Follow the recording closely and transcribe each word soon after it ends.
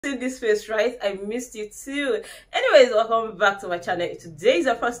See this face, right? I missed you too. Anyways, welcome back to my channel. If today is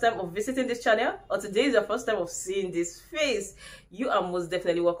your first time of visiting this channel, or today is your first time of seeing this face, you are most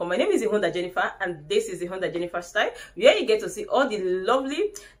definitely welcome. My name is Ihunda Jennifer, and this is Ihunda Jennifer Style, where you get to see all the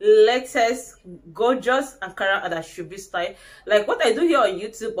lovely, latest, gorgeous Ankara and Asoebi style. Like what I do here on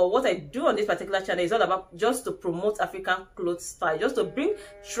YouTube, or what I do on this particular channel is all about just to promote African clothes style, just to bring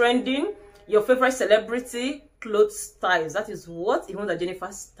trending, your favorite celebrity clothes styles. That is what Ihunda Jennifer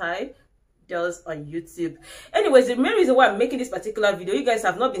Style does on YouTube. Anyways, the main reason why I'm making this particular video, you guys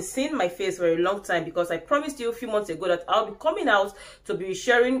have not been seeing my face for a long time, because I promised you a few months ago that I'll be coming out to be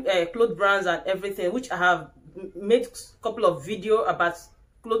sharing clothes brands and everything, which I have made a couple of videos about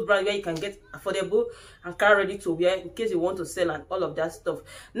clothes brand where you can get affordable Ankara ready to wear in case you want to sell and all of that stuff.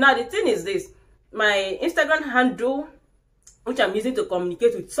 Now the thing is this, my Instagram handle, which I'm using to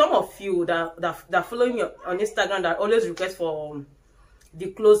communicate with some of you that follow me on Instagram, that always request for the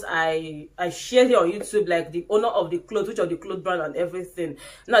clothes I share here on YouTube, like the owner of the clothes, which of the clothes brand and everything.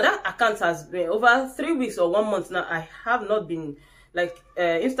 Now that account has been over 3 weeks or 1 month now. I have not been, like,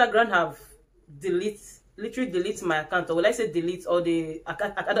 Instagram have literally delete my account, or will I say delete, or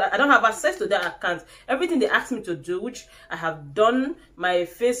I don't have access to that account. Everything they asked me to do, which I have done, my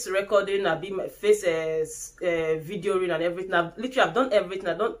face recording, I've been my face videoing and everything. I've done everything.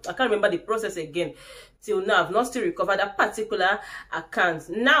 I can't remember the process again till now. I've not still recovered that particular account.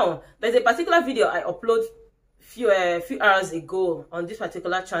 Now there's a particular video I upload few hours ago on this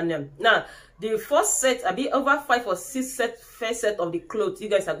particular channel. Now the first set, I'll be over 5 or 6 first set of the clothes you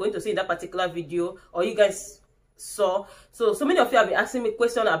guys are going to see in that particular video, or you guys saw. So many of you have been asking me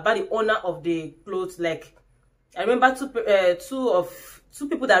questions about the owner of the clothes. Like, I remember two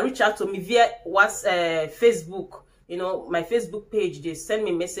people that reached out to me via Facebook, you know, my Facebook page. They send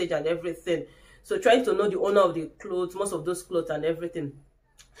me message and everything, so trying to know the owner of the clothes, most of those clothes and everything.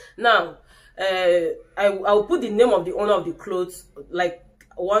 Now I'll put the name of the owner of the clothes, like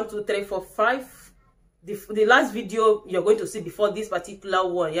 1 2 3 4 5. The last video you're going to see before this particular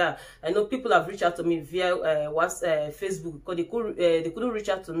one. Yeah, I know people have reached out to me via Facebook, because they couldn't reach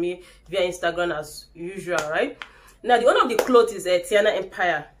out to me via Instagram as usual, right? Now the owner of the clothes is Tiana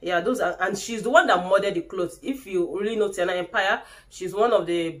Empire. Yeah, and she's the one that modeled the clothes. If you really know Tiana Empire, she's one of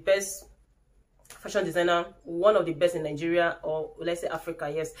the best fashion designer, one of the best in Nigeria, or let's say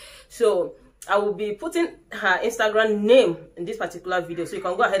Africa. Yes, so I will be putting her Instagram name in this particular video, so you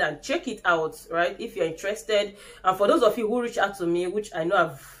can go ahead and check it out, right, if you're interested. And for those of you who reach out to me, which I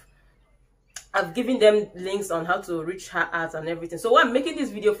know I've given them links on how to reach her out and everything. So I'm making this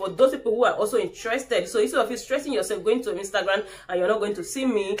video for those people who are also interested. So instead of you stressing yourself going to Instagram and you're not going to see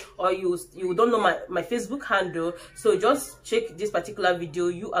me, or you don't know my Facebook handle, so just check this particular video.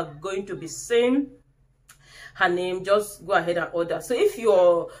 You are going to be seeing her name. Just go ahead and order. So if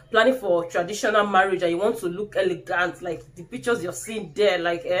you're planning for traditional marriage and you want to look elegant, like the pictures you're seeing there,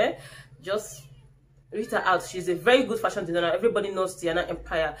 like just reach her out. She's a very good fashion designer. Everybody knows Tiana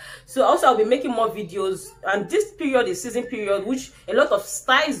Empire. So also I'll be making more videos, and this period is season period, which a lot of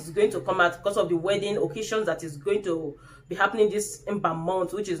styles is going to come out because of the wedding occasions that is going to be happening this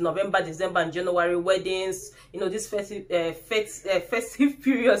month, which is November, December and January. Weddings, you know, this festive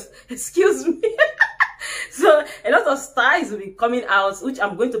periods, excuse me. So a lot of styles will be coming out, which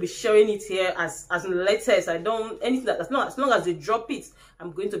I'm going to be sharing it here as latest. I don't anything that as long as they drop it,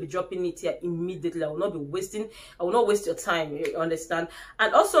 I'm going to be dropping it here immediately. I will not waste your time, you understand?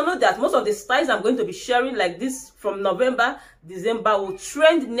 And also know that most of the styles I'm going to be sharing like this from November, December will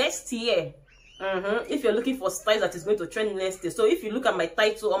trend next year. If you're looking for styles that is going to trend next year. So if you look at my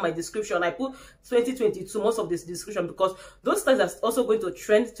title or my description, I put 2022, most of this description, because those styles are also going to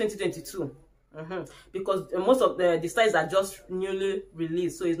trend 2022. Because most of the styles are just newly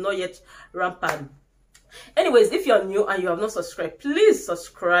released, so it's not yet rampant. Anyways, if you're new and you have not subscribed, please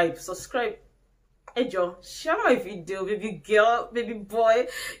subscribe. Hey Joe, share my video, baby girl, baby boy,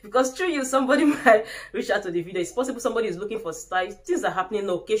 because through you somebody might reach out to the video. It's possible somebody is looking for styles. Things are happening,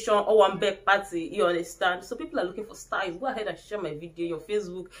 occasion or one big party, you understand? So people are looking for styles. Go ahead and share my video, your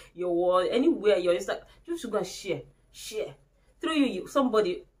Facebook, your wall, anywhere, your Instagram. You should go and share. Through you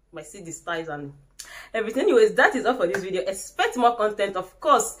somebody might see the styles and everything. Anyways, that is all for this video. Expect more content, of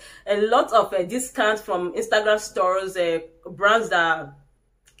course. A lot of discounts from Instagram stores, brands that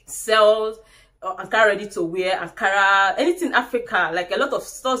sell Ankara ready to wear, Ankara, anything Africa. Like a lot of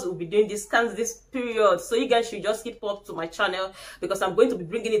stores will be doing discounts this period, so you guys should just keep up to my channel, because I'm going to be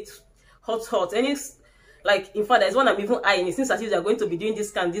bringing it hot. Any, like, in fact, there's one I'm even eyeing. It seems as if they're going to be doing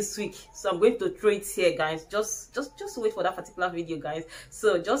discount this week, so I'm going to throw it here, guys. Just wait for that particular video, guys.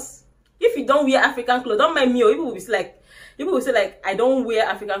 So just, if you don't wear African clothes, don't mind me, or people will be like, People will say like I don't wear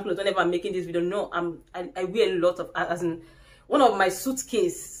African clothes whenever I'm making this video. No, I wear a lot of, as in one of my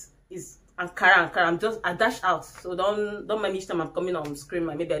suitcase is Ankara. I dash out, so don't mind me each time I'm coming on screen.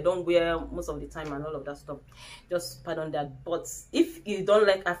 Maybe I don't wear most of the time and all of that stuff. Just pardon that. But if you don't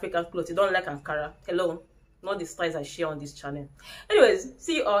like African clothes, you don't like Ankara, hello, not the styles I share on this channel. Anyways,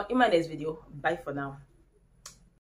 see you all in my next video. Bye for now.